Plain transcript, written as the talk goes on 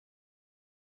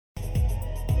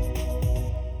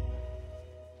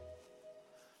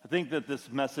think that this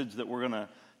message that we're going to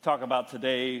talk about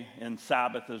today in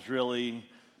Sabbath is really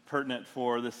pertinent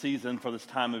for this season, for this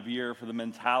time of year, for the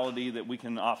mentality that we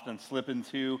can often slip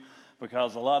into,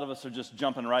 because a lot of us are just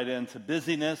jumping right into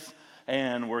busyness,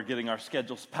 and we're getting our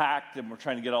schedules packed, and we're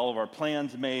trying to get all of our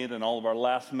plans made and all of our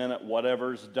last minute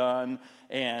whatever's done,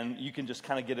 and you can just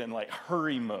kind of get in like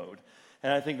hurry mode.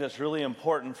 And I think that's really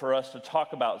important for us to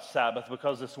talk about Sabbath,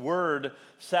 because this word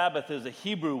Sabbath is a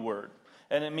Hebrew word,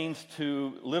 and it means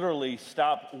to literally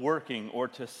stop working or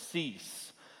to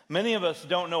cease. Many of us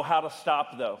don't know how to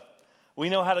stop, though. We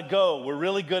know how to go. We're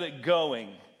really good at going.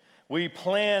 We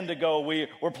plan to go. We're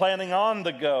planning on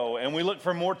the go, and we look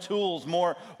for more tools,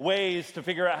 more ways to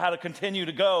figure out how to continue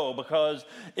to go, because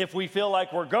if we feel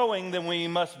like we're going, then we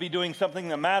must be doing something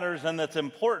that matters and that's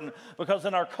important, because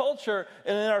in our culture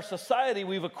and in our society,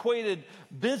 we've equated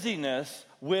busyness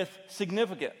with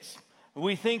significance.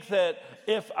 We think that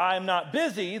if I'm not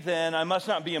busy, then I must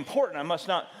not be important, I must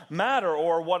not matter,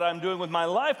 or what I'm doing with my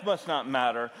life must not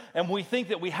matter. And we think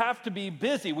that we have to be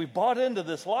busy. We've bought into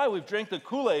this lie. We've drank the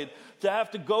Kool-Aid to have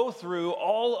to go through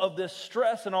all of this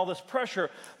stress and all this pressure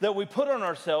that we put on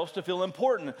ourselves to feel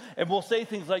important. And we'll say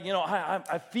things like,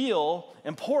 I feel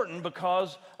important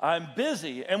because I'm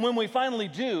busy. And when we finally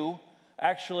do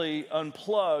actually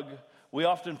unplug, we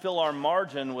often fill our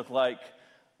margin with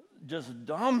just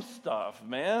dumb stuff,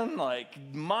 man, like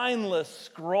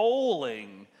mindless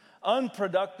scrolling,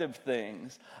 unproductive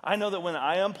things. I know that when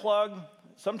I unplug,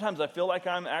 sometimes I feel like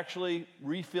I'm actually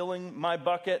refilling my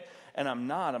bucket, and I'm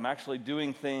not. I'm actually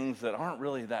doing things that aren't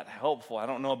really that helpful. I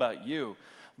don't know about you,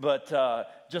 but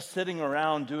just sitting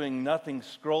around doing nothing,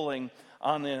 scrolling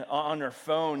on their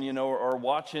phone, or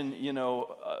watching,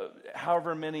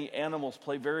 however many animals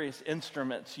play various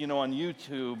instruments, on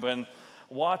YouTube, and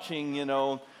watching,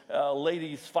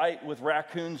 ladies fight with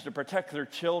raccoons to protect their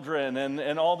children,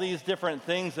 and all these different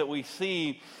things that we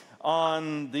see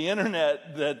on the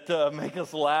internet that make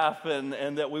us laugh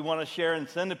and that we want to share and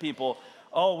send to people.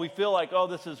 We feel like,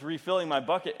 this is refilling my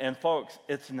bucket. And folks,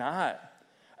 it's not.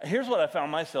 Here's what I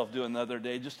found myself doing the other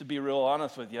day, just to be real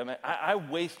honest with you. I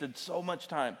wasted so much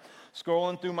time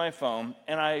scrolling through my phone,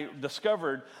 and I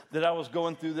discovered that I was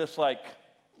going through this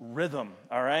rhythm,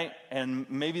 all right? And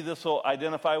maybe this will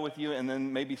identify with you, and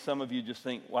then maybe some of you just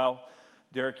think, wow,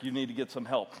 Derik, you need to get some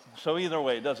help. So either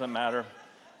way, it doesn't matter.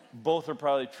 Both are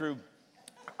probably true.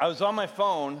 I was on my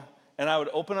phone, and I would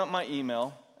open up my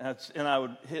email, and I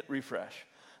would hit refresh.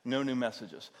 No new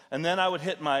messages. And then I would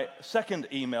hit my second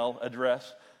email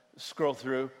address, scroll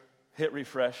through, hit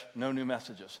refresh, no new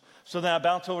messages. So then I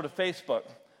bounce over to Facebook.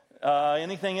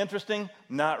 Anything interesting?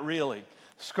 Not really.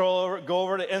 Go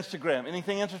over to Instagram.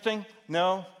 Anything interesting?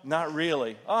 No, not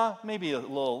really. Maybe a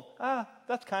little.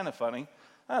 That's kind of funny.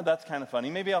 That's kind of funny.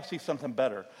 Maybe I'll see something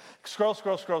better. Scroll.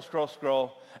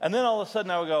 And then all of a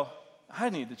sudden I would go, I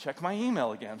need to check my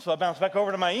email again. So I bounced back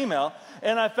over to my email,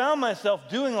 and I found myself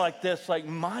doing this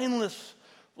mindless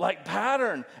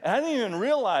pattern. And I didn't even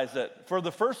realize it for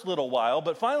the first little while,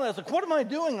 but finally I was like, what am I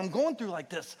doing? I'm going through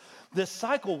this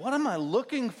cycle. What am I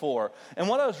looking for? And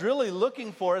what I was really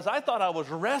looking for is I thought I was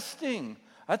resting.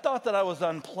 I thought that I was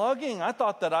unplugging. I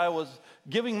thought that I was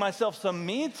giving myself some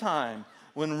me time,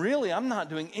 when really I'm not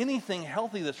doing anything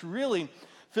healthy that's really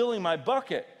filling my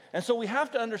bucket. And so we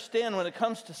have to understand, when it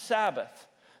comes to Sabbath,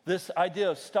 this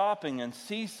idea of stopping and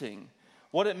ceasing,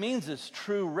 what it means is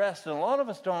true rest. And a lot of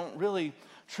us don't really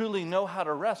truly know how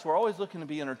to rest. We're always looking to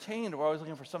be entertained. We're always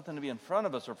looking for something to be in front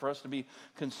of us, or for us to be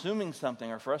consuming something,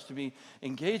 or for us to be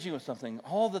engaging with something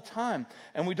all the time.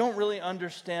 And we don't really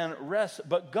understand rest.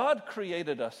 But God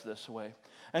created us this way.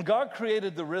 And God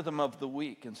created the rhythm of the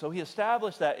week. And so he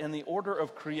established that in the order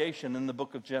of creation in the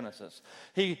book of Genesis.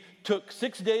 He took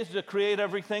 6 days to create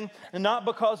everything, and not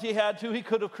because he had to. He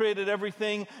could have created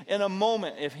everything in a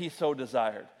moment if he so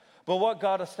desired. But what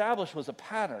God established was a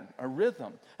pattern, a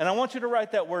rhythm. And I want you to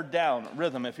write that word down,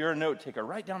 rhythm. If you're a note taker,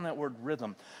 write down that word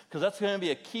rhythm, because that's going to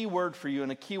be a key word for you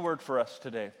and a key word for us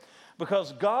today.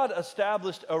 Because God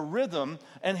established a rhythm,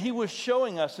 and he was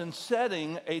showing us and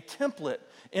setting a template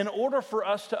in order for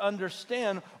us to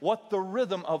understand what the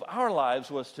rhythm of our lives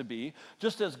was to be,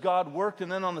 just as God worked,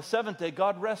 and then on the seventh day,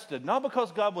 God rested. Not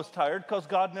because God was tired, because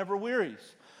God never wearies.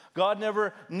 God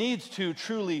never needs to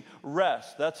truly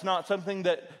rest. That's not something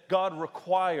that God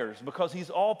requires, because he's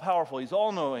all-powerful, he's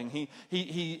all-knowing.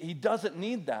 He doesn't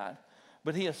need that.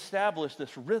 But he established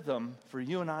this rhythm for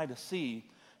you and I to see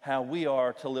how we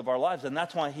are to live our lives. And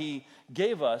that's why he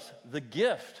gave us the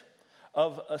gift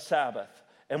of a Sabbath.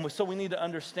 And so we need to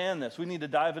understand this. We need to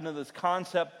dive into this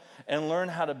concept and learn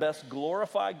how to best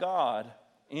glorify God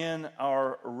in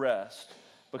our rest,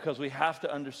 because we have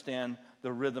to understand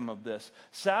the rhythm of this.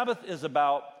 Sabbath is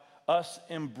about us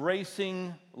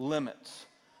embracing limits.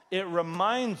 It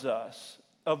reminds us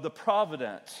of the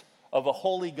providence of a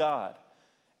holy God.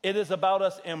 It is about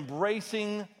us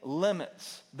embracing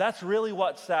limits. That's really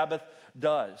what Sabbath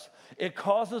does. It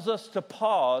causes us to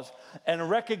pause and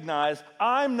recognize,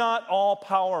 I'm not all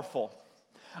powerful.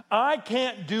 I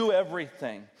can't do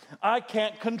everything. I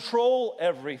can't control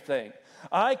everything.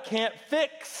 I can't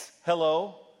fix,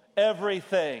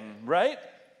 everything, right?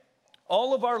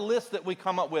 All of our lists that we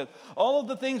come up with, all of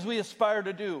the things we aspire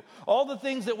to do, all the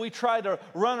things that we try to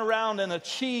run around and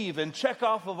achieve and check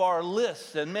off of our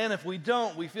lists. And man, if we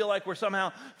don't, we feel like we're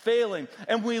somehow failing.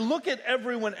 And we look at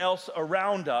everyone else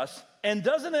around us, and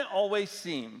doesn't it always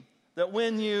seem that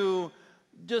when you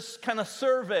just kind of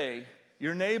survey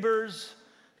your neighbors,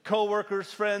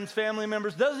 coworkers, friends, family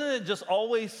members, doesn't it just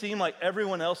always seem like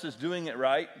everyone else is doing it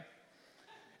right?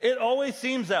 It always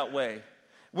seems that way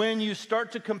when you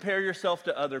start to compare yourself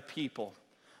to other people.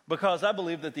 Because I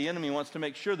believe that the enemy wants to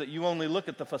make sure that you only look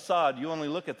at the facade, you only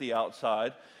look at the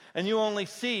outside, and you only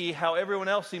see how everyone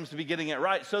else seems to be getting it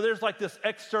right. So there's like this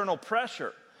external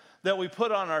pressure that we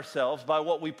put on ourselves by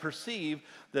what we perceive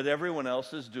that everyone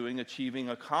else is doing, achieving,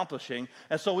 accomplishing.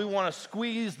 And so we want to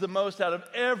squeeze the most out of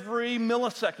every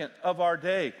millisecond of our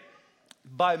day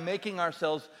by making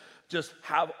ourselves just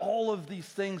have all of these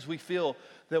things we feel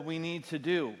that we need to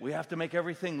do. We have to make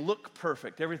everything look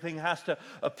perfect. Everything has to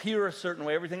appear a certain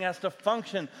way. Everything has to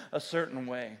function a certain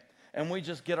way. And we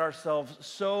just get ourselves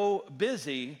so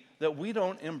busy that we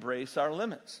don't embrace our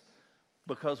limits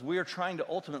because we are trying to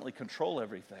ultimately control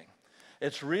everything.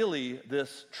 It's really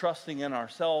this trusting in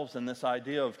ourselves and this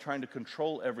idea of trying to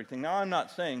control everything. Now, I'm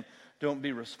not saying don't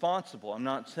be responsible. I'm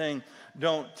not saying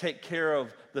don't take care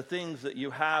of the things that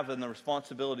you have and the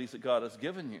responsibilities that God has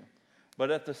given you. But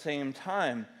at the same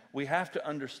time, we have to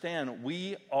understand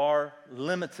we are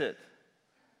limited.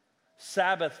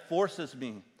 Sabbath forces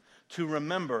me to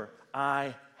remember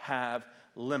I have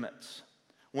limits.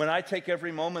 When I take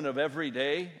every moment of every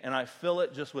day and I fill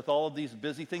it just with all of these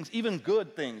busy things, even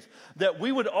good things that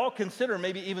we would all consider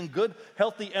maybe even good,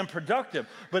 healthy, and productive.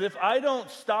 But if I don't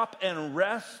stop and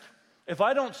rest, if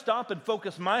I don't stop and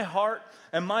focus my heart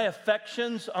and my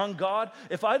affections on God,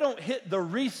 if I don't hit the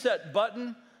reset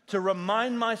button to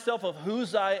remind myself of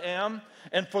whose I am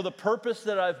and for the purpose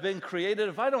that I've been created,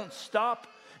 if I don't stop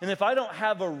and if I don't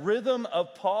have a rhythm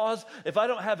of pause, if I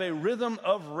don't have a rhythm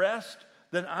of rest,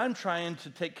 then I'm trying to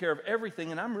take care of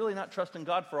everything and I'm really not trusting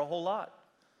God for a whole lot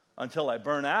until I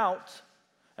burn out.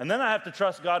 And then I have to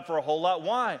trust God for a whole lot.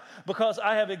 Why? Because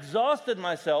I have exhausted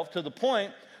myself to the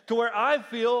point to where I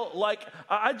feel like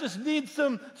I just need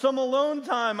some alone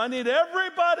time. I need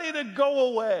everybody to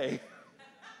go away.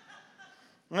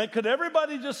 Like, could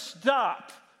everybody just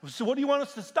stop? So what do you want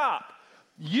us to stop?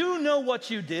 You know what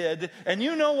you did, and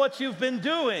you know what you've been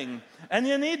doing, and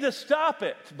you need to stop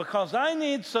it because I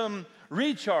need some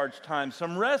recharge time,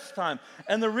 some rest time.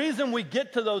 And the reason we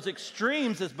get to those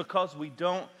extremes is because we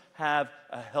don't have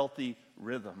a healthy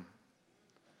rhythm.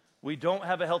 We don't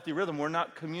have a healthy rhythm. We're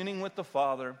not communing with the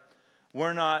Father.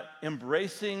 We're not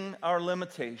embracing our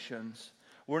limitations.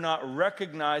 We're not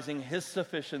recognizing His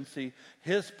sufficiency,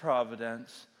 His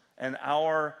providence, and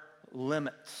our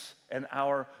limits and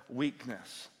our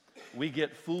weakness. We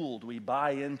get fooled. We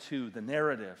buy into the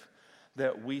narrative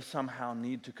that we somehow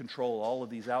need to control all of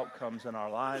these outcomes in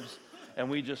our lives, and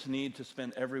we just need to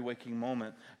spend every waking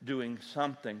moment doing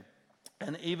something.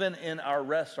 And even in our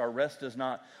rest is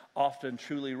not often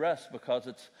truly rest because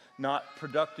it's not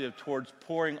productive towards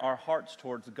pouring our hearts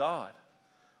towards God.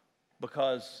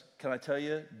 Because, can I tell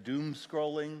you, doom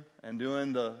scrolling and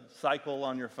doing the cycle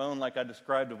on your phone like I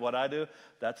described of what I do,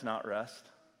 that's not rest.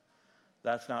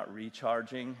 That's not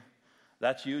recharging.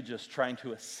 That's you just trying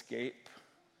to escape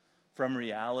from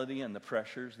reality and the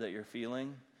pressures that you're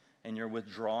feeling, and you're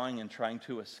withdrawing and trying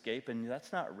to escape, and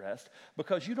that's not rest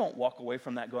because you don't walk away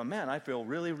from that going, man, I feel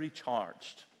really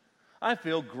recharged. I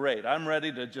feel great. I'm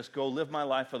ready to just go live my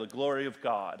life for the glory of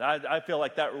God. I feel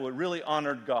like that would really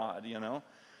honor God, you know.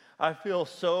 I feel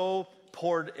so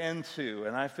poured into,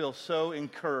 and I feel so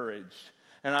encouraged,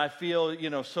 and I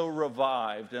feel, so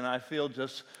revived, and I feel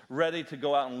just ready to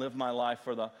go out and live my life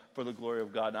for the glory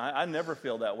of God. And I never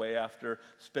feel that way after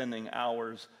spending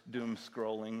hours doom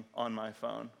scrolling on my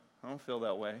phone. I don't feel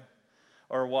that way.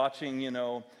 Or watching,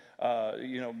 binging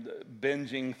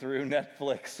through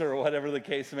Netflix or whatever the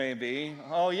case may be.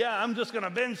 Oh yeah, I'm just going to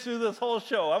binge through this whole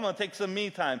show. I'm going to take some me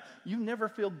time. You never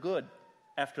feel good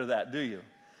after that, do you?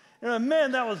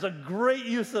 Man, that was a great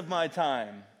use of my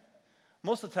time.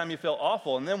 Most of the time you feel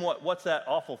awful, and then what's that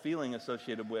awful feeling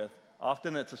associated with?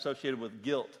 Often it's associated with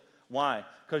guilt. Why?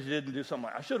 Because you didn't do something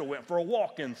like, I should have went for a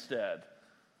walk instead.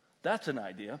 That's an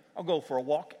idea. I'll go for a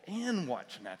walk and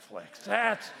watch Netflix.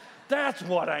 That's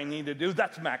what I need to do.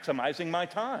 That's maximizing my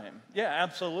time. Yeah,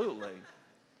 absolutely.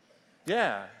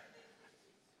 Yeah.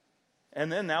 And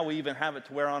then now we even have it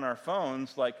to where on our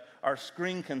phones, like our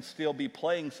screen can still be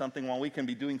playing something while we can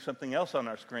be doing something else on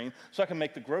our screen. So I can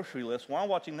make the grocery list while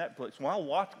watching Netflix, while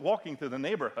walking through the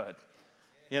neighborhood.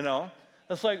 You know?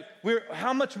 It's like,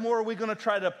 how much more are we going to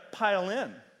try to pile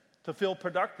in to feel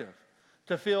productive,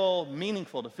 to feel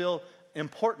meaningful, to feel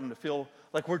important, to feel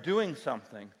like we're doing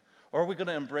something? Or are we going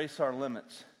to embrace our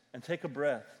limits and take a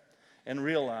breath and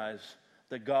realize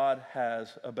that God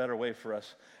has a better way for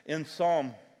us? In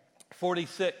Psalm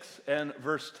 46 and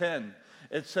verse 10,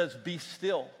 it says, be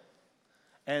still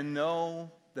and know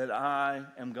that I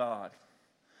am God.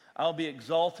 I'll be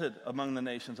exalted among the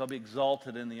nations. I'll be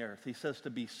exalted in the earth. He says to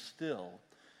be still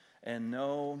and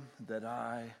know that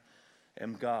I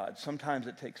am God. Sometimes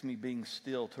it takes me being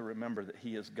still to remember that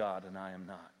he is God and I am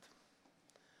not.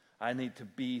 I need to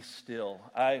be still.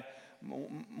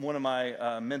 One of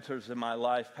my mentors in my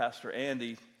life, Pastor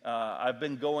Andy, I've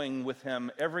been going with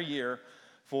him every year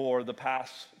for the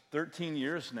past 13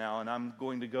 years now, and I'm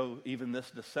going to go even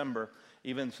this December.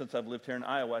 Even since I've lived here in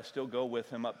Iowa, I still go with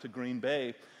him up to Green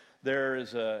Bay. There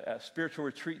is a spiritual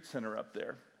retreat center up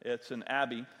there. It's an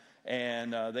abbey,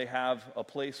 and they have a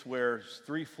place where it's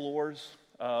 3 floors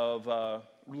of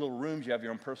little rooms. You have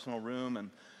your own personal room, and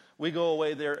we go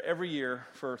away there every year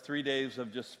for 3 days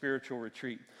of just spiritual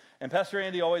retreat. And Pastor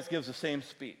Andy always gives the same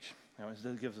speech. He always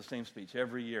gives the same speech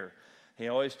every year. He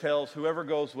always tells whoever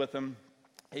goes with him,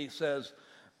 he says,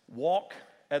 walk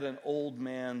at an old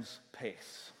man's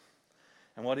pace.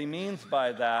 And what he means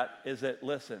by that is that,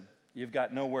 listen, you've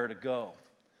got nowhere to go.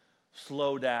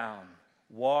 Slow down.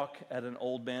 Walk at an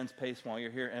old man's pace while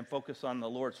you're here and focus on the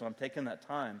Lord. So I'm taking that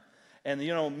time. And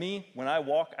you know, me, when I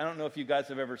walk, I don't know if you guys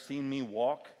have ever seen me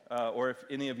walk or if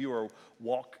any of you are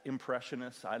walk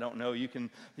impressionists. I don't know. You can,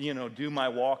 do my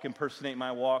walk, impersonate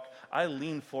my walk. I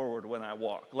lean forward when I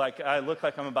walk. Like I look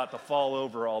like I'm about to fall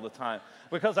over all the time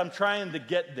because I'm trying to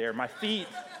get there. My feet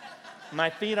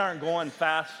aren't going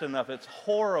fast enough. It's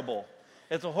horrible.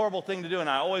 It's a horrible thing to do. And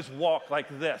I always walk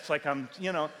like this, like I'm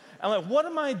like, what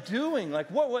am I doing? Like,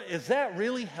 what is that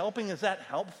really helping? Is that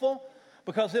helpful?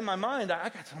 Because in my mind, I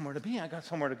got somewhere to be. I got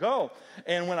somewhere to go.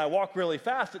 And when I walk really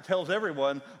fast, it tells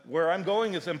everyone where I'm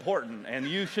going is important. And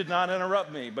you should not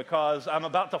interrupt me because I'm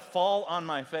about to fall on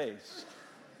my face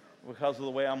because of the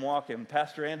way I'm walking.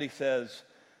 Pastor Andy says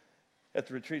at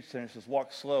the retreat center, he says,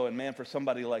 walk slow. And man, for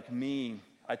somebody like me,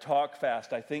 I talk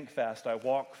fast, I think fast, I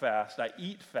walk fast, I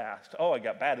eat fast. Oh, I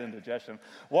got bad indigestion.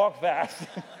 Walk fast.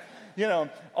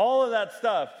 All of that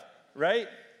stuff, right?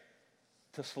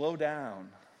 To slow down.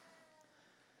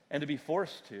 And to be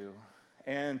forced to,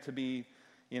 and to be,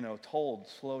 told,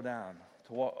 slow down,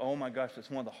 to walk. Oh my gosh, it's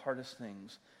one of the hardest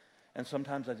things. And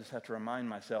sometimes I just have to remind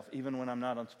myself, even when I'm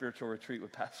not on spiritual retreat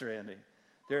with Pastor Andy,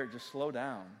 Derik, just slow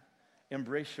down,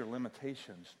 embrace your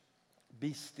limitations,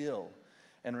 be still,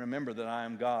 and remember that I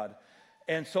am God.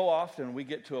 And so often we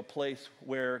get to a place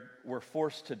where we're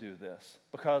forced to do this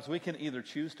because we can either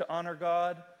choose to honor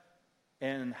God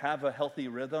and have a healthy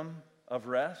rhythm of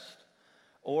rest,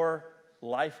 or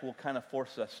life will kind of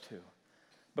force us to,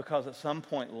 because at some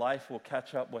point life will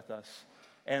catch up with us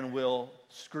and will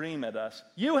scream at us,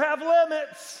 you have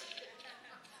limits.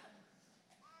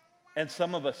 And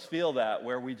some of us feel that,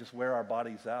 where we just wear our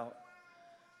bodies out.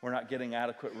 We're not getting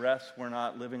adequate rest. We're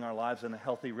not living our lives in a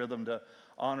healthy rhythm to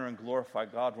honor and glorify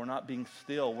God. We're not being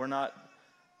still. We're not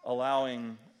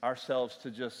allowing ourselves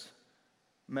to just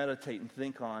meditate and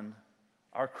think on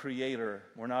our Creator.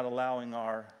 We're not allowing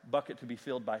our bucket to be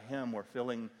filled by Him. We're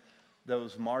filling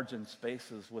those margin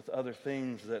spaces with other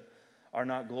things that are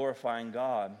not glorifying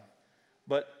God.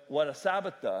 But what a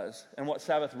Sabbath does, and what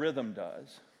Sabbath rhythm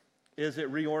does, is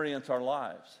it reorients our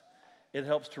lives. It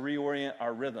helps to reorient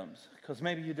our rhythms. Because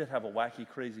maybe you did have a wacky,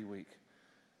 crazy week.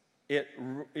 It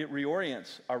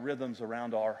reorients our rhythms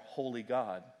around our holy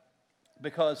God.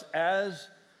 Because as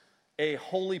a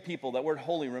holy people, that word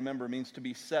holy, remember, means to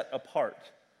be set apart.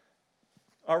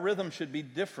 Our rhythm should be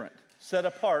different, set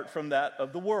apart from that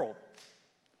of the world.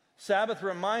 Sabbath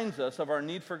reminds us of our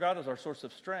need for God as our source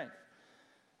of strength,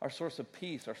 our source of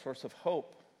peace, our source of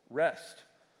hope, rest,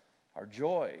 our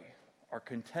joy, our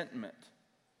contentment.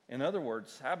 In other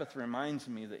words, Sabbath reminds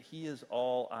me that He is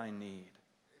all I need.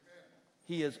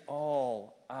 He is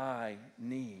all I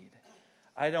need.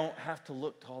 I don't have to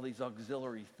look to all these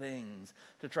auxiliary things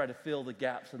to try to fill the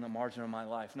gaps in the margin of my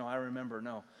life. No, I remember,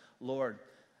 Lord,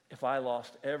 if I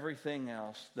lost everything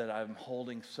else that I'm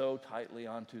holding so tightly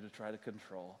onto to try to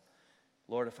control,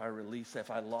 Lord, if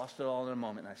I lost it all in a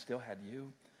moment and I still had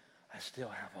you, I still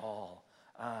have all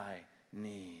I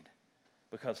need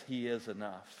because he is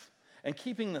enough. And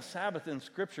keeping the Sabbath in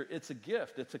Scripture, it's a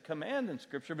gift. It's a command in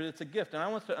Scripture, but it's a gift. And I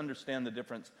want us to understand the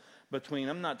difference between,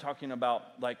 I'm not talking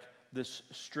about like this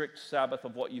strict Sabbath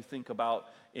of what you think about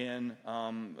in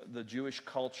the Jewish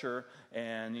culture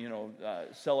and,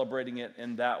 celebrating it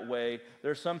in that way.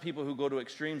 There's some people who go to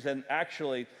extremes, and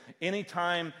actually,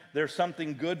 anytime there's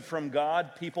something good from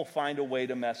God, people find a way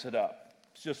to mess it up.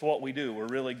 It's just what we do. We're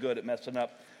really good at messing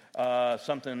up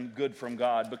something good from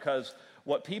God, because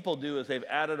what people do is they've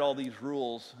added all these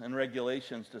rules and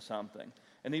regulations to something.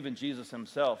 And even Jesus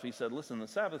himself, he said, listen, the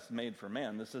Sabbath is made for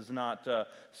man. This is not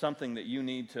something that you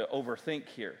need to overthink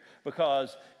here.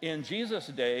 Because in Jesus'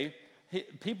 day,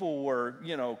 people were,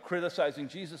 criticizing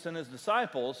Jesus and his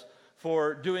disciples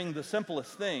for doing the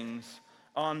simplest things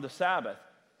on the Sabbath.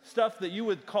 Stuff that you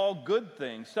would call good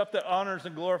things, stuff that honors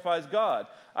and glorifies God.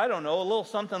 I don't know, a little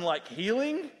something like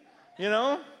healing,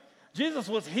 Jesus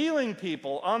was healing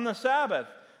people on the Sabbath.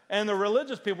 And the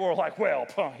religious people were like, well,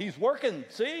 he's working,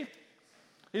 see?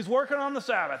 He's working on the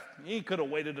Sabbath. He could have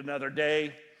waited another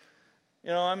day.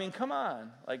 Come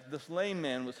on. Like, this lame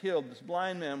man was healed. This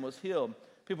blind man was healed.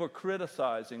 People were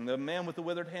criticizing. The man with the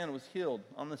withered hand was healed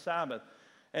on the Sabbath.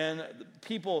 And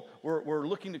people were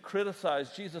looking to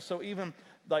criticize Jesus. So even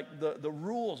like the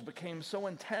rules became so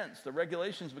intense. The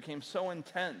regulations became so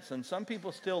intense. And some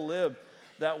people still live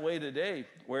that way today,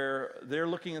 where they're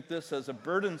looking at this as a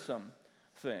burdensome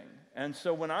thing. And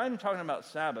so when I'm talking about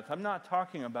Sabbath, I'm not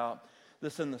talking about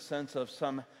this in the sense of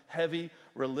some heavy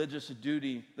religious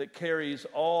duty that carries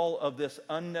all of this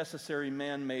unnecessary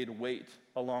man-made weight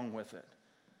along with it.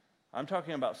 I'm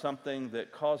talking about something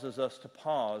that causes us to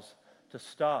pause, to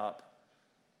stop,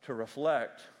 to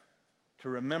reflect, to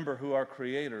remember who our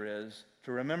Creator is,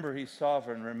 to remember He's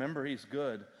sovereign, remember He's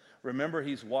good, remember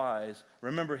He's wise,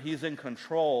 remember He's in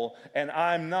control, and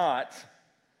I'm not,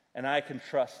 and I can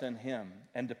trust in Him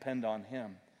and depend on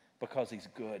Him because He's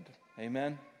good.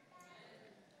 Amen?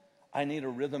 I need a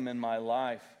rhythm in my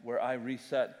life where I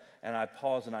reset and I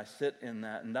pause and I sit in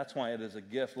that, and that's why it is a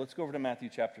gift. Let's go over to Matthew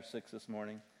chapter 6 this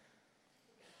morning.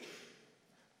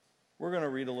 We're going to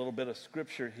read a little bit of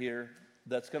scripture here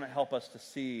that's going to help us to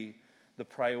see the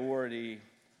priority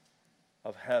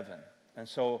of heaven. And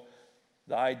so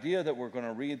the idea that we're going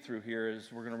to read through here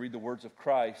is we're going to read the words of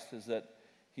Christ, is that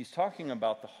he's talking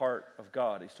about the heart of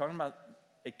God. He's talking about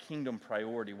a kingdom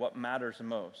priority, what matters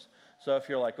most. So if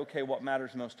you're like, okay, what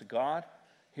matters most to God?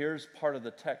 Here's part of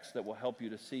the text that will help you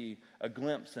to see a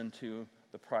glimpse into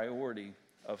the priority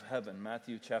of heaven.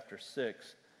 Matthew chapter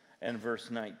 6 and verse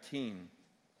 19.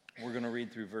 We're going to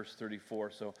read through verse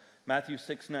 34. So Matthew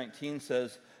 6:19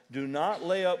 says, "Do not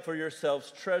lay up for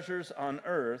yourselves treasures on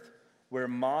earth where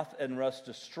moth and rust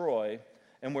destroy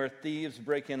and where thieves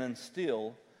break in and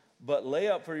steal, but lay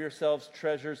up for yourselves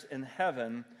treasures in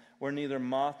heaven where neither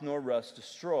moth nor rust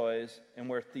destroys, and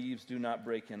where thieves do not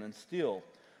break in and steal.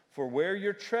 For where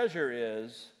your treasure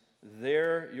is,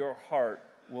 there your heart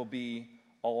will be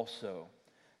also.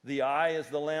 The eye is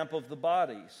the lamp of the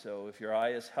body, so if your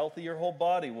eye is healthy, your whole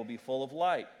body will be full of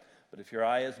light. But if your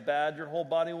eye is bad, your whole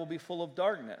body will be full of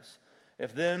darkness.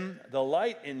 If then the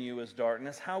light in you is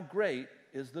darkness, how great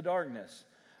is the darkness?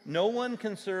 No one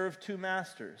can serve two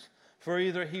masters. For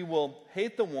either he will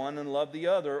hate the one and love the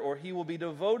other, or he will be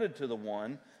devoted to the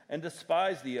one and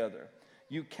despise the other.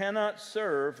 You cannot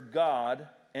serve God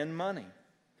and money."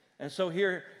 And so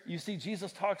here you see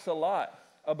Jesus talks a lot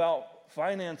about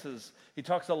finances. He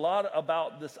talks a lot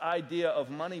about this idea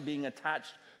of money being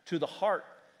attached to the heart.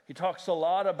 He talks a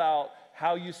lot about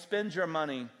how you spend your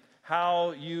money,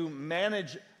 how you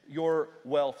manage your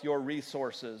wealth, your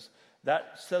resources.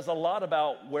 That says a lot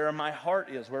about where my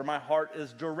heart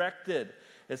is directed.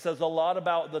 It says a lot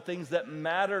about the things that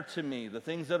matter to me, the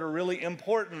things that are really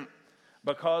important.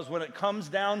 Because when it comes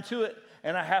down to it,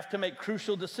 and I have to make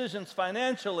crucial decisions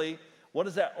financially, what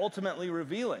is that ultimately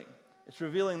revealing? It's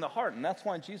revealing the heart. And that's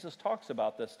why Jesus talks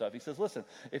about this stuff. He says, listen,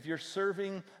 if you're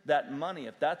serving that money,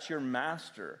 if that's your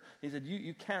master, he said,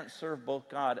 you can't serve both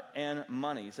God and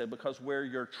money. He said, because where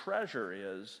your treasure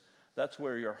is, that's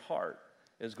where your heart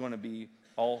is going to be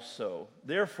also.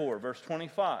 Therefore, verse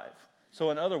 25.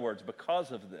 So in other words,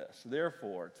 because of this,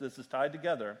 therefore, this is tied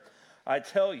together, I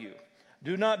tell you,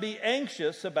 do not be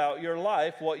anxious about your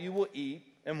life, what you will eat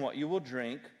and what you will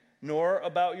drink, nor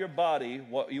about your body,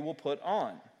 what you will put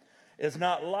on. Is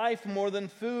not life more than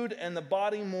food, and the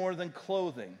body more than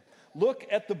clothing? Look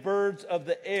at the birds of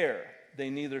the air. They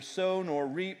neither sow nor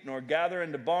reap nor gather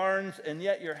into barns, and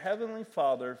yet your heavenly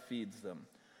Father feeds them.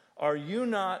 Are you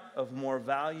not of more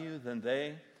value than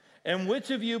they? And which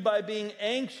of you, by being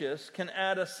anxious, can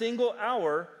add a single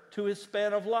hour to his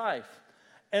span of life?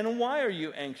 And why are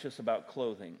you anxious about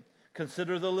clothing?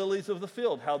 Consider the lilies of the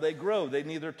field, how they grow. They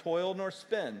neither toil nor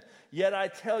spin. Yet I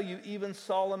tell you, even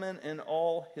Solomon in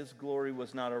all his glory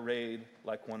was not arrayed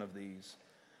like one of these.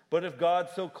 But if God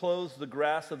so clothes the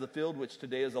grass of the field, which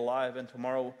today is alive and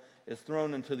tomorrow is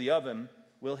thrown into the oven,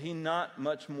 will he not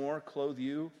much more clothe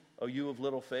you, O you of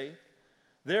little faith?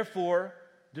 Therefore,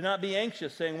 do not be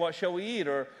anxious, saying, what shall we eat,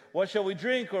 or what shall we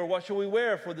drink, or what shall we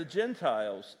wear? For the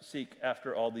Gentiles seek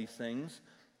after all these things,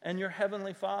 and your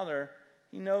heavenly Father,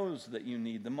 he knows that you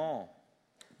need them all.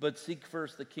 But seek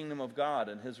first the kingdom of God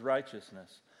and his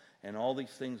righteousness, and all these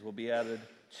things will be added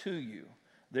to you.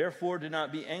 Therefore, do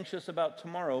not be anxious about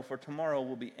tomorrow, for tomorrow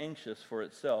will be anxious for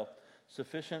itself.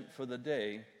 Sufficient for the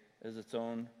day is its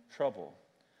own trouble.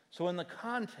 So in the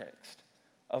context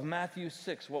of Matthew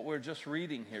 6, what we're just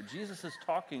reading here, Jesus is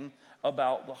talking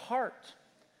about the heart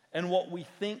and what we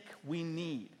think we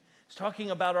need. He's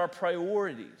talking about our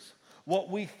priorities, what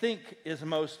we think is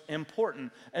most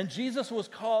important. And Jesus was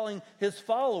calling his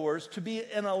followers to be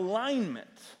in alignment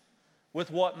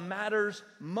with what matters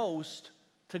most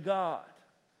to God.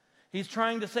 He's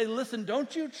trying to say, listen,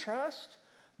 don't you trust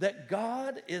that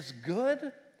God is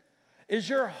good? Is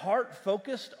your heart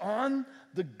focused on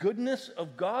the goodness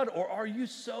of God, or are you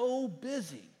so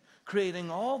busy creating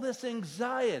all this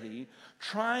anxiety,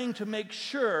 trying to make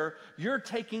sure you're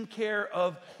taking care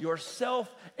of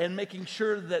yourself and making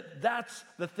sure that that's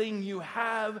the thing you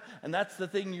have and that's the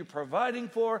thing you're providing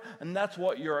for and that's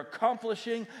what you're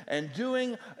accomplishing and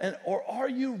doing? Or are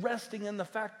you resting in the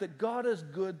fact that God is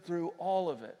good through all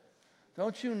of it?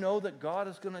 Don't you know that God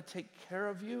is going to take care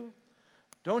of you?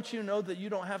 Don't you know that you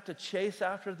don't have to chase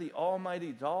after the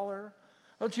almighty dollar?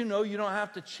 Don't you know you don't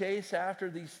have to chase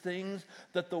after these things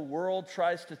that the world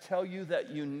tries to tell you that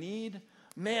you need?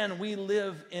 Man, we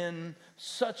live in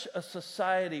such a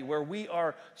society where we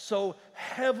are so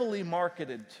heavily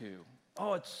marketed to.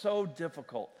 Oh, it's so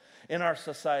difficult in our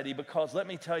society because let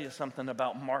me tell you something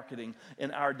about marketing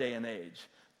in our day and age.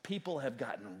 People have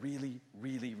gotten really,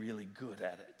 really, really good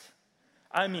at it.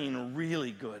 I mean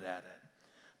really good at it.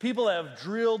 People have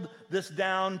drilled this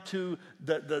down to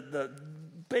the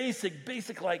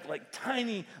basic like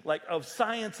tiny like of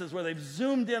sciences where they've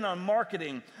zoomed in on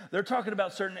marketing. They're talking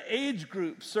about certain age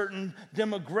groups, certain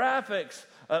demographics,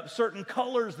 certain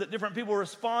colors that different people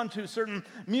respond to, certain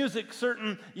music,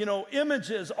 certain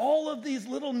images, all of these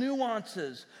little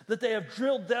nuances that they have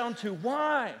drilled down to.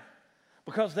 Why?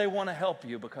 Because they want to help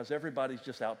you, because everybody's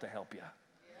just out to help you.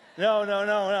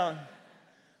 No.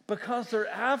 Because they're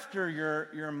after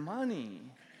your money.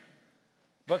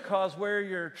 Because where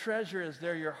your treasure is,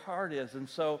 there your heart is. And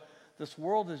so this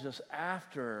world is just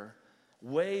after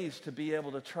ways to be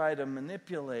able to try to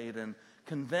manipulate and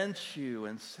convince you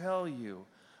and sell you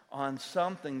on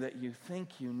something that you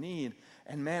think you need.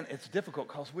 And man, it's difficult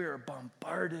because we are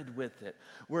bombarded with it.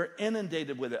 We're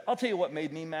inundated with it. I'll tell you what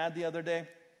made me mad the other day.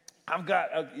 I've got,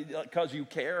 because you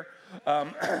care,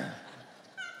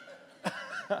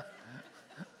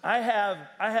 I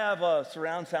have a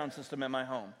surround sound system in my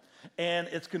home, and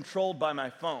it's controlled by my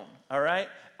phone, all right?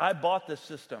 I bought this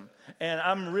system, and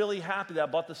I'm really happy that I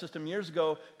bought the system years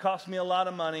ago. Cost me a lot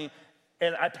of money,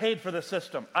 and I paid for the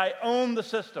system. I own the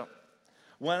system.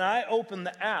 When I open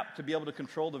the app to be able to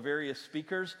control the various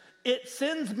speakers, it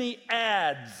sends me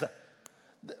ads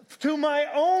to my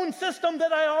own system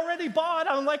that I already bought.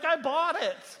 I'm like, I bought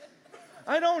it.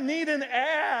 I don't need an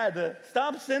ad.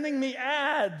 Stop sending me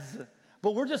ads.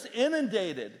 But we're just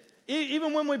inundated.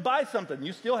 Even when we buy something,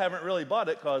 you still haven't really bought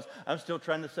it because I'm still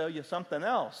trying to sell you something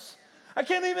else. I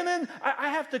can't even, I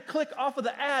have to click off of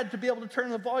the ad to be able to turn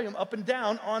the volume up and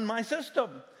down on my system.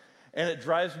 And it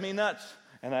drives me nuts.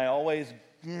 And I always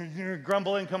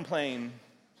grumble and complain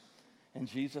in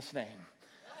Jesus' name.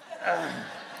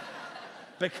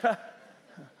 Because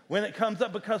when it comes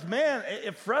up, because man,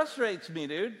 it frustrates me,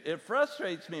 dude. It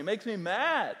frustrates me. It makes me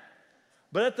mad.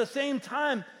 But at the same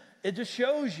time, it just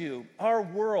shows you our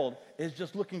world is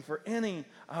just looking for any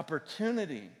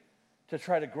opportunity to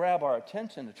try to grab our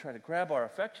attention, to try to grab our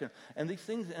affection. And these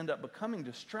things end up becoming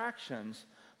distractions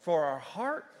for our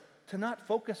heart to not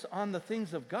focus on the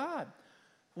things of God.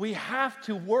 We have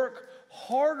to work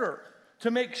harder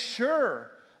to make sure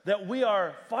that we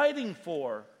are fighting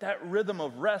for that rhythm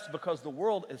of rest because the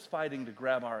world is fighting to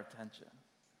grab our attention.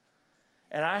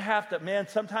 And I have to, man,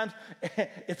 sometimes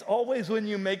it's always when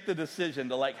you make the decision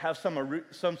to like have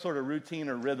some sort of routine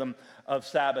or rhythm of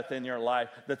Sabbath in your life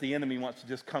that the enemy wants to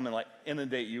just come and like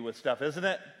inundate you with stuff, isn't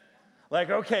it? Like,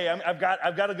 okay, I've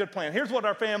got a good plan. Here's what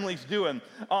our family's doing.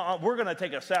 We're going to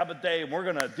take a Sabbath day, and we're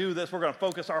going to do this. We're going to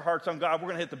focus our hearts on God. We're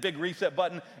going to hit the big reset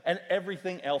button, and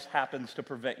everything else happens to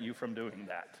prevent you from doing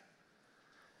that.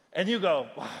 And you go,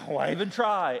 why even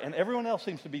try? And everyone else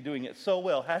seems to be doing it so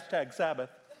well. Hashtag Sabbath,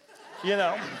 you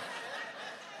know.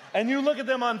 And you look at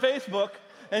them on Facebook,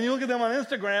 and you look at them on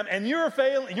Instagram, and you're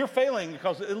failing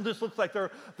because it just looks like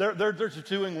they're just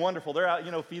doing wonderful. They're out,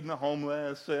 feeding the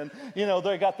homeless, and,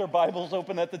 they got their Bibles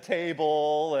open at the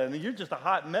table, and you're just a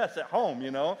hot mess at home,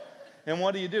 And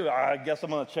what do? I guess I'm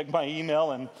going to check my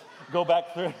email and go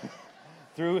back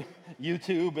through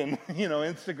YouTube and,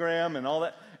 Instagram and all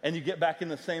that, and you get back in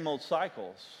the same old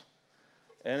cycles.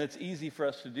 And it's easy for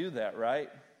us to do that, right?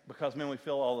 Because, man, we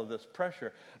feel all of this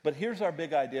pressure. But here's our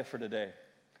big idea for today.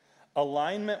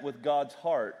 Alignment with God's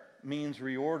heart means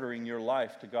reordering your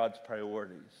life to God's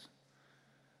priorities.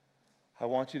 I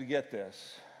want you to get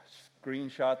this.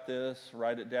 Screenshot this,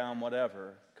 write it down,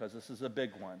 whatever, because this is a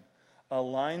big one.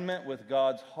 Alignment with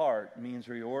God's heart means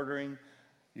reordering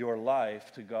your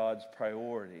life to God's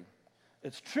priority.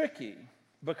 It's tricky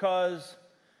because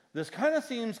this kind of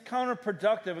seems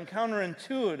counterproductive and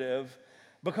counterintuitive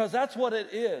because that's what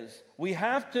it is. We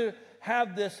have to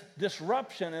have this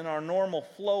disruption in our normal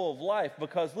flow of life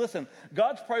because, listen,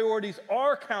 God's priorities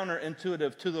are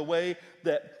counterintuitive to the way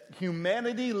that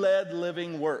humanity-led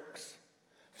living works.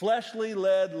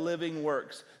 Fleshly-led living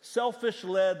works.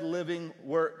 Selfish-led living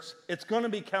works. It's going to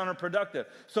be counterproductive.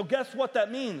 So guess what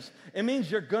that means? It means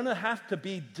you're going to have to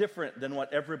be different than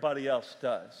what everybody else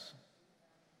does.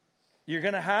 You're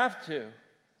going to have to.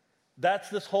 That's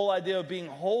this whole idea of being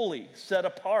holy, set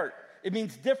apart. It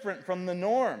means different from the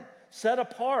norm. Set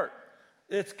apart.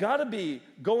 It's got to be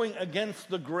going against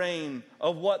the grain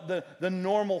of what the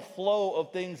normal flow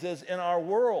of things is in our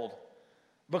world.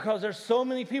 Because there's so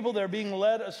many people that are being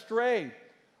led astray.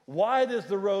 Wide is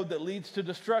the road that leads to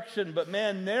destruction, but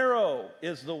man, narrow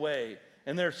is the way.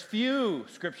 And there's few,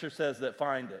 Scripture says, that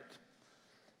find it.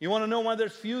 You want to know why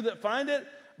there's few that find it?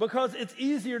 Because it's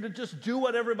easier to just do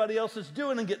what everybody else is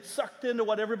doing and get sucked into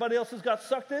what everybody else has got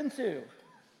sucked into.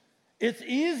 It's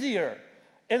easier.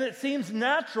 And it seems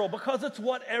natural because it's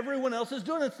what everyone else is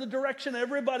doing. It's the direction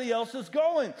everybody else is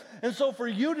going. And so for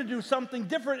you to do something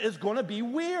different is going to be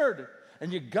weird.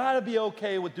 And you got to be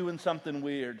okay with doing something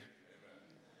weird.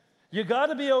 You got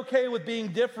to be okay with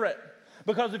being different.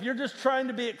 Because if you're just trying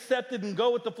to be accepted and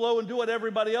go with the flow and do what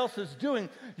everybody else is doing,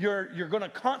 you're going to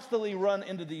constantly run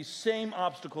into these same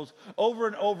obstacles over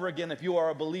and over again if you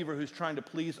are a believer who's trying to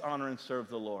please, honor, and serve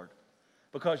the Lord.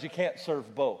 Because you can't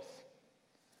serve both.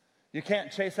 You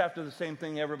can't chase after the same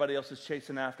thing everybody else is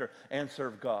chasing after and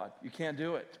serve God. You can't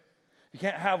do it. You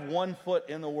can't have one foot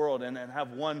in the world and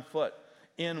have one foot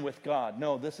in with God.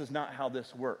 No, this is not how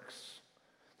this works.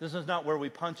 This is not where we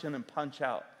punch in and punch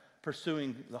out,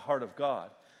 pursuing the heart of God.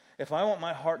 If I want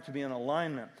my heart to be in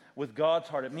alignment with God's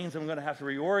heart, it means I'm going to have to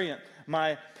reorient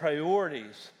my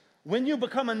priorities. When you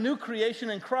become a new creation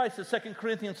in Christ, as 2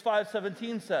 Corinthians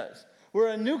 5:17 says, we're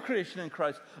a new creation in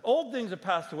Christ. Old things have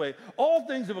passed away. All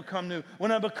things have become new. When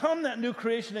I become that new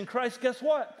creation in Christ, guess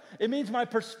what? It means my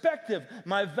perspective,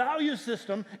 my value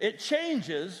system, it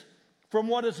changes from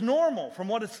what is normal, from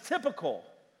what is typical,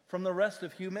 from the rest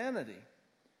of humanity.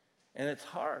 And it's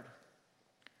hard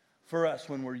for us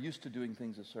when we're used to doing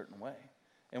things a certain way.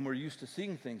 And we're used to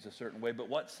seeing things a certain way. But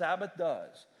what Sabbath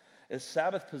does is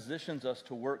Sabbath positions us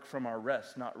to work from our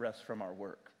rest, not rest from our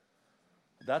work.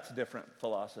 That's a different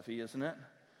philosophy, isn't it?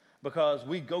 Because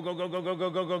we go,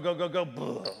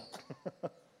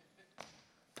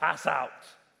 pass out,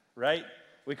 right?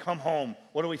 We come home.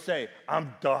 What do we say?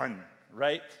 I'm done,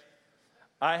 right?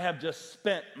 I have just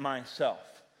spent myself,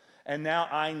 and now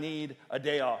I need a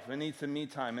day off. I need some me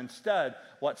time. Instead,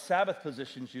 what Sabbath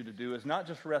positions you to do is not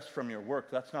just rest from your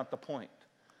work. That's not the point.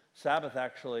 Sabbath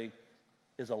actually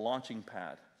is a launching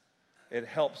pad. It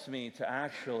helps me to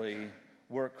actually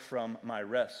work from my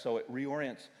rest. So it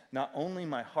reorients not only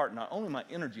my heart, not only my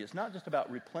energy. It's not just about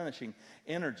replenishing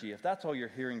energy. If that's all you're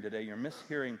hearing today, you're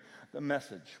mishearing the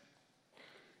message.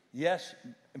 Yes,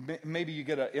 maybe you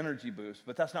get an energy boost,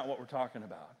 but that's not what we're talking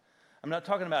about. I'm not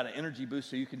talking about an energy boost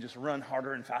so you can just run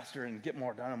harder and faster and get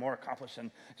more done and more accomplished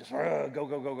and just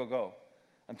go.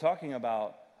 I'm talking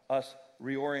about us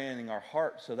reorienting our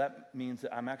heart, so that means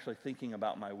that I'm actually thinking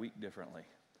about my week differently.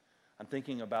 I'm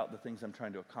thinking about the things I'm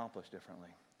trying to accomplish differently.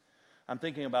 I'm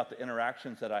thinking about the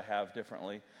interactions that I have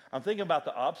differently. I'm thinking about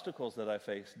the obstacles that I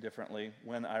face differently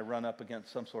when I run up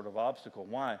against some sort of obstacle.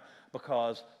 Why?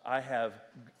 Because I have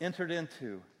entered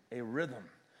into a rhythm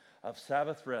of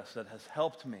Sabbath rest that has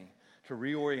helped me to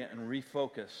reorient and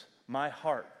refocus my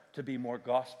heart to be more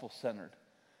gospel-centered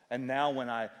And now when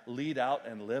I lead out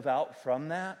and live out from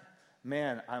that,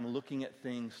 man, I'm looking at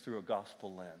things through a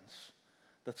gospel lens.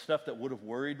 The stuff that would have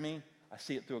worried me, I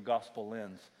see it through a gospel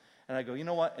lens. And I go, you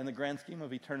know what? In the grand scheme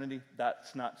of eternity,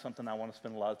 that's not something I want to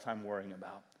spend a lot of time worrying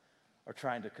about or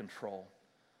trying to control,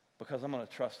 because I'm going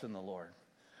to trust in the Lord.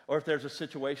 Or if there's a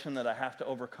situation that I have to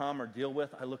overcome or deal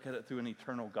with, I look at it through an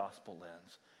eternal gospel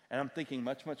lens. And I'm thinking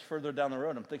much, much further down the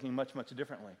road. I'm thinking much, much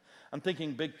differently. I'm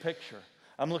thinking big picture.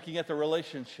 I'm looking at the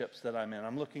relationships that I'm in.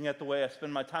 I'm looking at the way I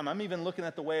spend my time. I'm even looking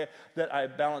at the way that I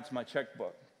balance my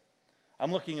checkbook.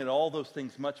 I'm looking at all those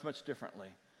things much, much differently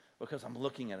because I'm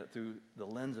looking at it through the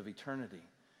lens of eternity.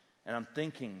 And I'm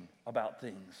thinking about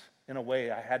things in a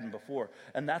way I hadn't before.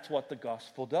 And that's what the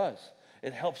gospel does.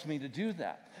 It helps me to do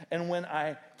that. And when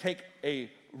I take a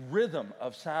rhythm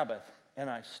of Sabbath and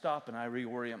I stop and I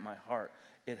reorient my heart,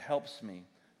 it helps me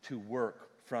to work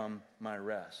from my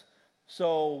rest.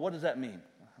 So what does that mean?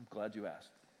 I'm glad you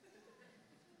asked.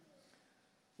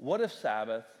 What if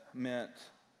Sabbath meant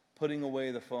putting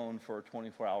away the phone for a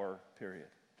 24-hour period?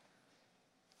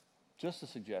 Just a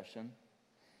suggestion.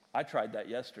 I tried that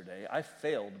yesterday. I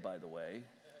failed, by the way.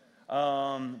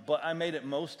 But I made it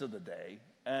most of the day.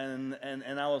 And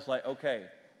I was like, okay.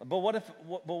 But what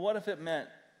if it meant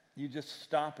you just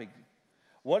stopping?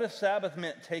 What if Sabbath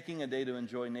meant taking a day to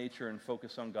enjoy nature and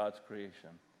focus on God's creation?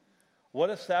 What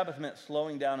if Sabbath meant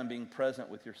slowing down and being present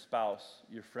with your spouse,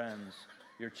 your friends,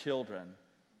 your children,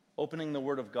 opening the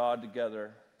Word of God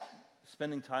together,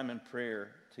 spending time in prayer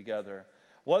together?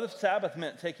 What if Sabbath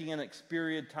meant taking an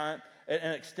extended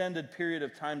period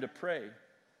of time to pray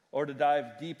or to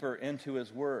dive deeper into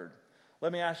His Word?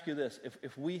 Let me ask you this.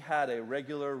 If we had a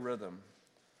regular rhythm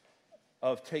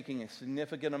of taking a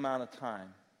significant amount of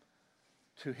time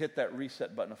to hit that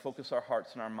reset button, to focus our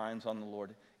hearts and our minds on the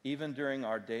Lord, even during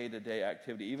our day-to-day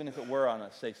activity, even if it were on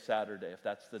a, say, Saturday, if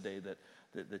that's the day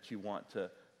that you want to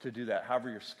do that,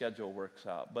 however your schedule works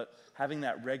out. But having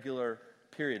that regular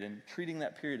period and treating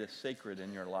that period as sacred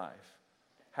in your life.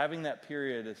 Having that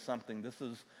period as something,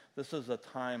 this is a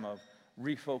time of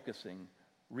refocusing,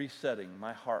 resetting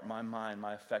my heart, my mind,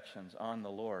 my affections on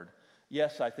the Lord.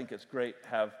 Yes, I think it's great to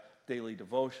have daily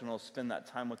devotionals, spend that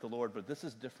time with the Lord, but this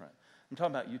is different. I'm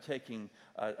talking about you taking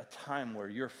a time where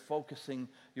you're focusing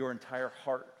your entire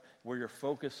heart, where you're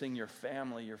focusing your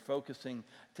family, you're focusing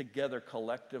together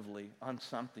collectively on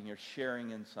something, you're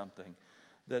sharing in something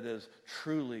that is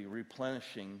truly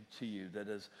replenishing to you, that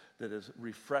is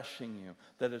refreshing you,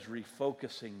 that is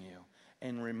refocusing you,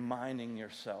 and reminding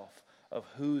yourself of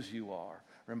whose you are,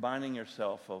 reminding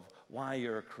yourself of why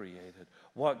you're created,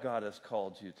 what God has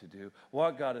called you to do,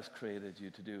 what God has created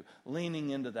you to do, leaning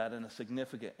into that in a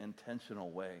significant,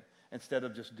 intentional way, instead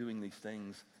of just doing these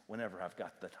things whenever I've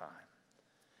got the time.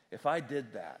 If I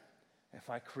did that, if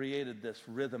I created this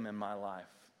rhythm in my life,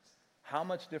 how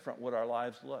much different would our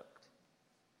lives look?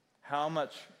 How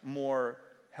much more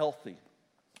healthy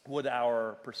would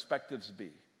our perspectives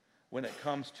be when it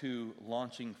comes to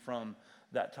launching from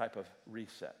that type of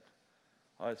reset?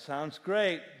 Oh, it sounds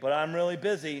great, but I'm really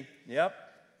busy. Yep.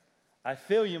 I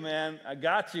feel you, man. I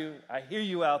got you. I hear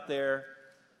you out there.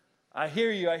 I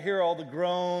hear you. I hear all the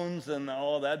groans and,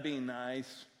 oh, that'd be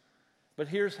nice. But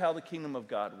here's how the kingdom of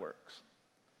God works.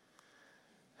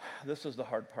 This is the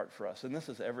hard part for us, and this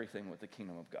is everything with the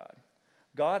kingdom of God.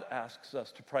 God asks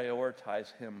us to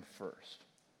prioritize Him first.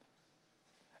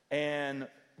 And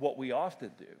what we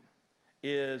often do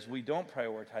is we don't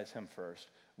prioritize Him first.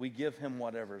 We give Him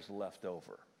whatever's left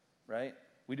over, right?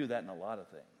 We do that in a lot of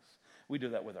things. We do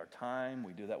that with our time.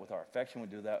 We do that with our affection. We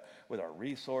do that with our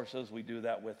resources. We do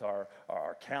that with our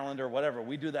calendar, whatever.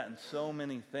 We do that in so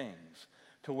many things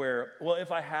to where, well,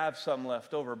 if I have some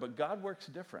left over, but God works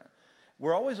different.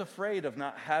 We're always afraid of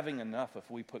not having enough if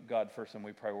we put God first and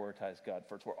we prioritize God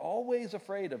first. We're always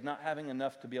afraid of not having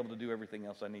enough to be able to do everything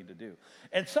else I need to do.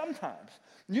 And sometimes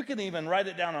you can even write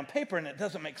it down on paper and it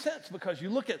doesn't make sense because you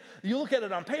look at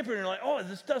it on paper and you're like, oh,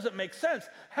 this doesn't make sense.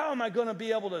 How am I going to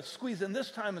be able to squeeze in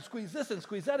this time and squeeze this and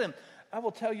squeeze that in? I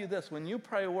will tell you this, when you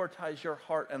prioritize your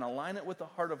heart and align it with the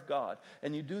heart of God,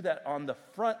 and you do that on the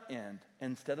front end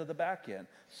instead of the back end,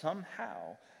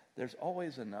 somehow there's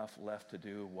always enough left to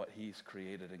do what He's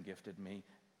created and gifted me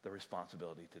the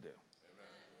responsibility to do. Amen.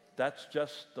 That's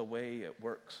just the way it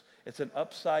works. It's an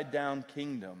upside down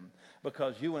kingdom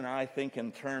because you and I think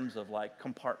in terms of like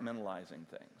compartmentalizing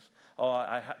things.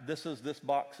 Oh, this is this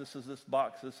box, this is this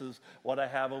box, this is what I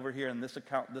have over here in this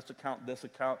account, this account, this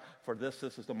account. For this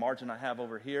is the margin I have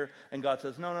over here. And God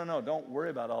says, no, don't worry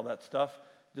about all that stuff.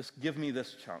 Just give me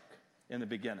this chunk in the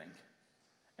beginning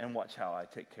and watch how I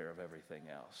take care of everything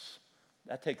else.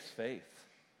 That takes faith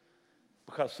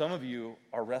because some of you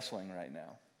are wrestling right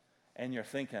now. And you're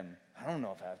thinking, I don't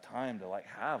know if I have time to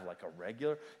have a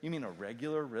regular, you mean a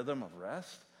regular rhythm of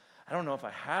rest? I don't know if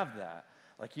I have that.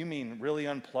 Like, you mean really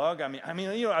unplug? I mean,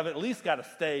 I've at least got to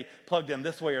stay plugged in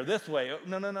this way or this way.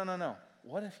 No.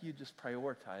 What if you just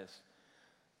prioritize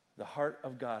the heart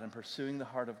of God and pursuing the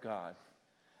heart of God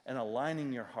and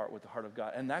aligning your heart with the heart of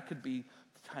God? And that could be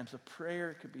times of prayer.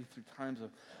 It could be through times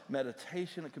of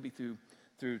meditation. It could be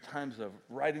through times of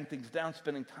writing things down,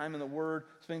 spending time in the Word,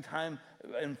 spending time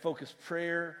in focused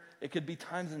prayer. It could be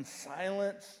times in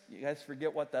silence. You guys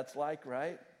forget what that's like,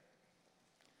 right?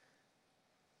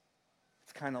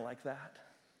 It's kind of like that.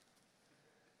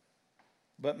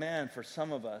 But man, for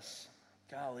some of us,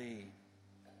 golly,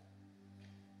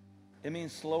 it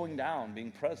means slowing down,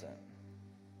 being present.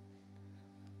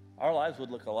 Our lives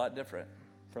would look a lot different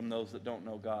from those that don't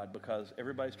know God, because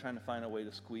everybody's trying to find a way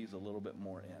to squeeze a little bit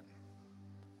more in.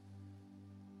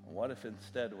 What if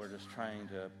instead we're just trying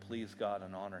to please God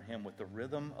and honor Him with the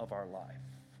rhythm of our life?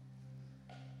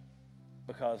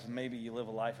 Because maybe you live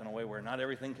a life in a way where not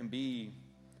everything can be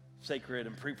sacred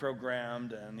and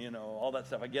pre-programmed and, all that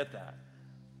stuff. I get that.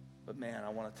 But man, I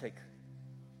want to take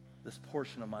this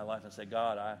portion of my life and say,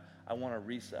 God, I want to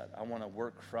reset. I want to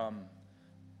work from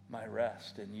my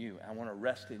rest in you. I want to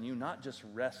rest in you, not just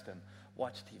rest and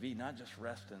watch TV, not just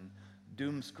rest and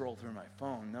doom scroll through my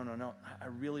phone. No. I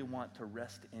really want to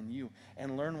rest in you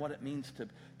and learn what it means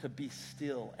to be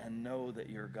still and know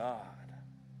that you're God.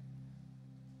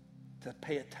 To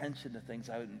pay attention to things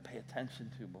I didn't pay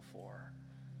attention to before.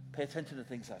 Pay attention to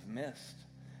things I've missed.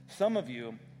 Some of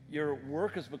you, your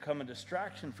work has become a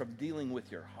distraction from dealing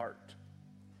with your heart.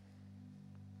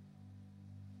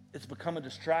 It's become a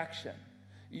distraction.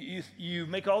 You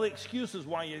make all the excuses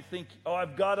why you think,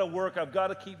 I've got to work, I've got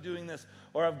to keep doing this,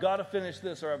 or I've got to finish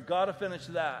this, or I've got to finish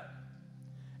that.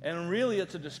 And really,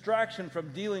 it's a distraction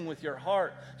from dealing with your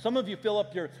heart. Some of you fill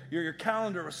up your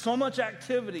calendar with so much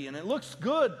activity, and it looks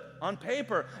good on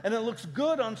paper, and it looks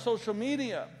good on social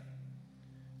media.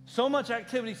 So much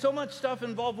activity, so much stuff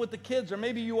involved with the kids, or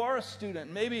maybe you are a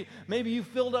student. Maybe you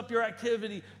filled up your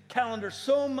activity calendar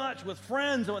so much with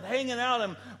friends and with hanging out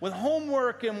and with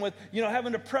homework and with,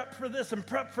 having to prep for this and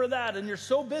prep for that, and you're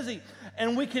so busy.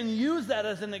 And we can use that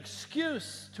as an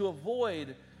excuse to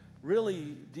avoid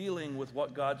really dealing with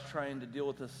what God's trying to deal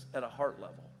with us at a heart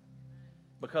level,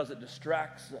 because it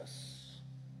distracts us.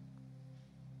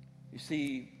 You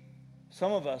see,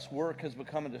 some of us, work has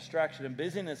become a distraction, and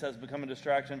busyness has become a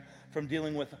distraction from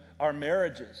dealing with our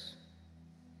marriages.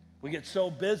 We get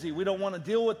so busy, we don't want to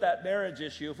deal with that marriage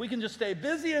issue. If we can just stay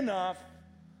busy enough,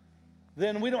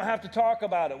 then we don't have to talk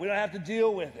about it. We don't have to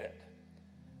deal with it.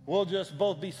 We'll just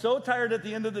both be so tired at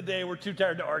the end of the day, we're too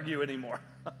tired to argue anymore.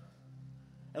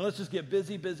 And let's just get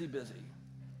busy.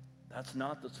 That's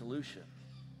not the solution.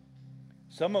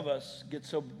 Some of us get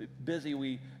so busy,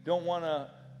 we don't want to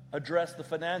address the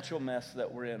financial mess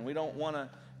that we're in. We don't want to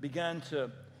begin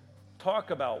to talk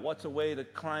about what's a way to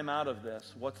climb out of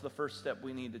this. What's the first step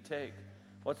we need to take?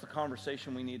 What's the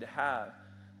conversation we need to have?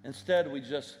 Instead, we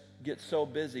just get so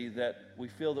busy that we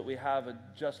feel that we have a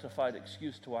justified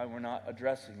excuse to why we're not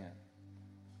addressing it.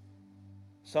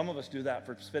 Some of us do that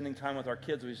for spending time with our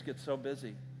kids. We just get so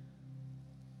busy.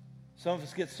 Some of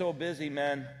us get so busy,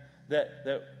 man, that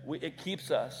it keeps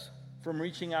us from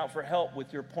reaching out for help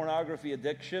with your pornography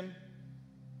addiction,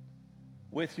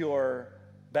 with your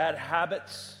bad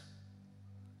habits.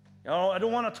 I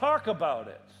don't want to talk about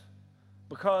it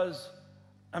because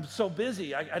I'm so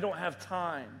busy. I don't have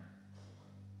time.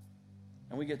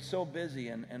 And we get so busy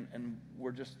and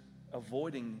we're just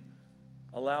avoiding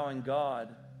allowing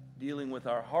God dealing with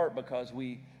our heart because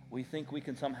we think we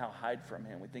can somehow hide from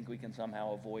Him. We think we can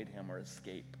somehow avoid Him or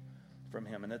escape from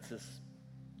Him. And it's this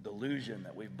delusion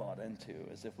that we've bought into,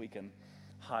 as if we can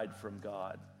hide from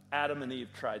God. Adam and Eve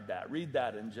tried that. Read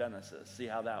that in Genesis. See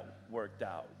how that worked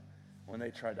out when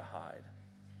they tried to hide.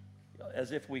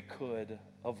 As if we could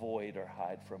avoid or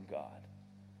hide from God.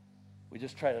 We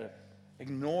just try to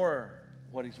ignore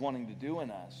what He's wanting to do in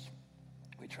us.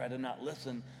 We try to not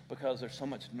listen because there's so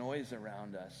much noise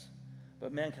around us.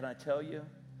 But man, can I tell you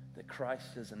that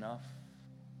Christ is enough?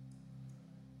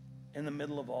 In the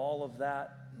middle of all of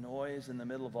that noise, in the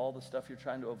middle of all the stuff you're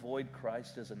trying to avoid,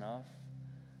 Christ is enough.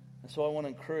 And so I want to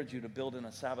encourage you to build in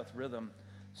a Sabbath rhythm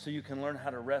so you can learn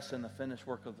how to rest in the finished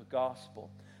work of the gospel.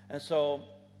 And so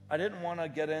I didn't want to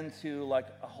get into like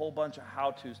a whole bunch of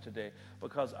how-tos today,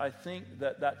 because I think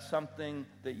that that's something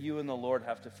that you and the Lord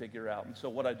have to figure out. And so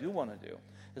what I do want to do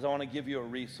is I want to give you a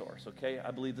resource, okay?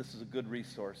 I believe this is a good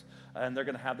resource, and they're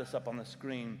going to have this up on the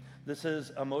screen. This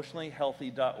is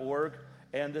emotionallyhealthy.org,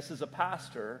 and this is a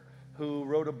pastor who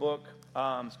wrote a book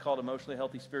It's called Emotionally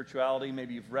Healthy Spirituality.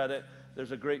 Maybe you've read it.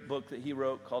 There's a great book that he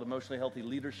wrote called Emotionally Healthy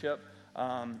Leadership.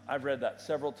 I've read that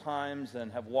several times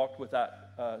and have walked with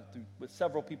that with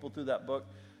several people through that book.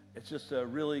 It's just a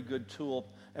really good tool.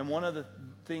 And one of the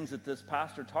things that this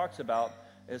pastor talks about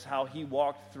is how he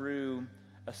walked through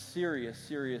a serious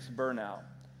burnout,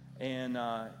 and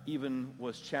even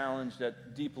was challenged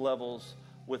at deep levels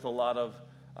with a lot of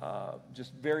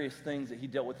just various things that he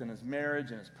dealt with in his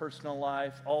marriage and his personal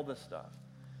life, all this stuff,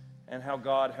 and how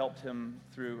God helped him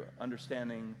through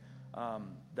understanding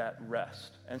that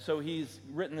rest. And so he's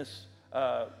written this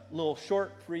little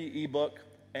short free ebook,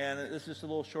 and it's just a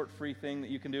little short free thing that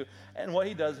you can do. And what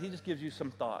he does, he just gives you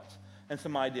some thoughts and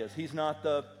some ideas. He's not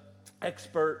the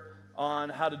expert on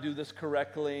how to do this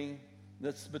correctly.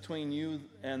 That's between you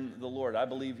and the Lord. I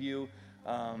believe you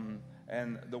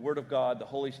and the Word of God, the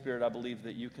Holy Spirit, I believe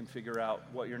that you can figure out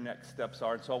what your next steps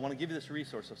are. And so I want to give you this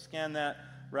resource. So scan that,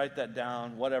 write that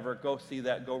down, whatever. Go see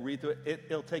that. Go read through it.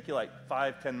 It'll take you like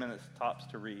 5-10 minutes tops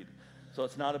to read. So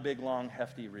it's not a big, long,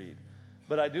 hefty read.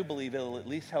 But I do believe it'll at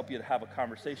least help you to have a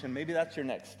conversation. Maybe that's your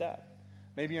next step.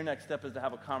 Maybe your next step is to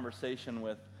have a conversation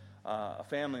with a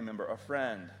family member, a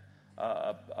friend,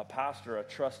 a pastor, a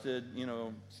trusted,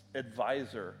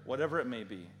 advisor, whatever it may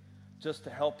be, just to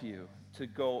help you to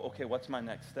go, okay, what's my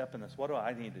next step in this? What do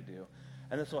I need to do?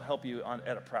 And this will help you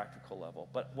at a practical level.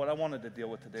 But what I wanted to deal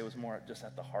with today was more just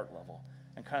at the heart level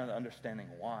and kind of understanding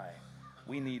why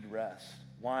we need rest,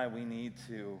 why we need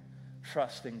to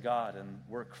trust in God and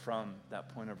work from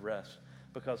that point of rest.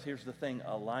 Because here's the thing,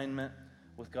 alignment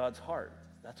with God's heart.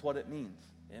 That's what it means.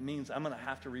 It means I'm going to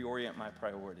have to reorient my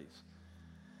priorities.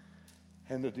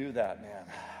 And to do that, man,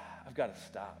 I've got to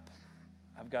stop.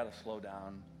 I've got to slow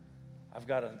down. I've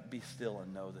got to be still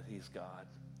and know that he's God.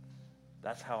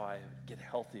 That's how I get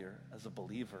healthier as a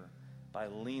believer, by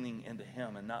leaning into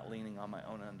him and not leaning on my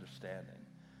own understanding,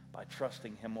 by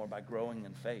trusting him more, by growing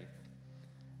in faith.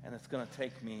 And it's going to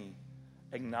take me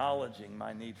acknowledging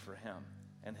my need for him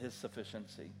and his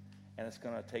sufficiency. And it's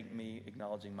going to take me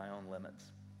acknowledging my own limits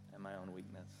and my own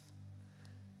weakness.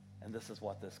 And this is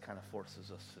what this kind of forces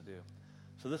us to do.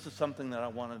 So this is something that I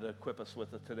wanted to equip us with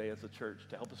today as a church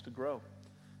to help us to grow.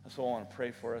 And so I want to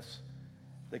pray for us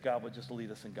that God would just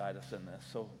lead us and guide us in this.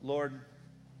 So Lord,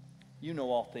 you know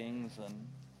all things, and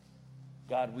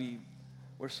God,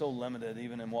 we're so limited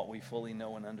even in what we fully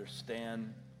know and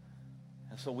understand.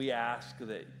 And so we ask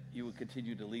that you would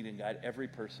continue to lead and guide every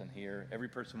person here, every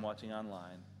person watching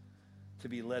online, to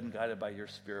be led and guided by your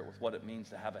Spirit with what it means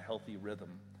to have a healthy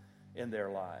rhythm in their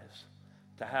lives,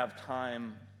 to have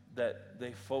time that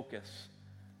they focus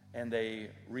and they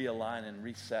realign and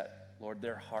reset, Lord,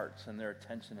 their hearts and their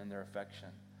attention and their affection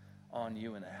on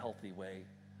you in a healthy way,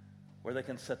 where they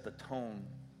can set the tone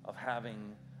of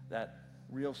having that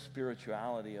real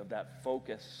spirituality, of that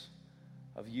focus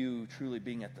of you truly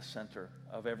being at the center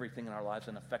of everything in our lives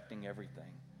and affecting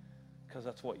everything, because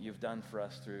that's what you've done for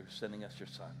us through sending us your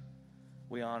Son.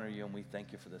 We honor you and we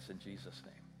thank you for this in Jesus'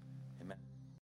 name.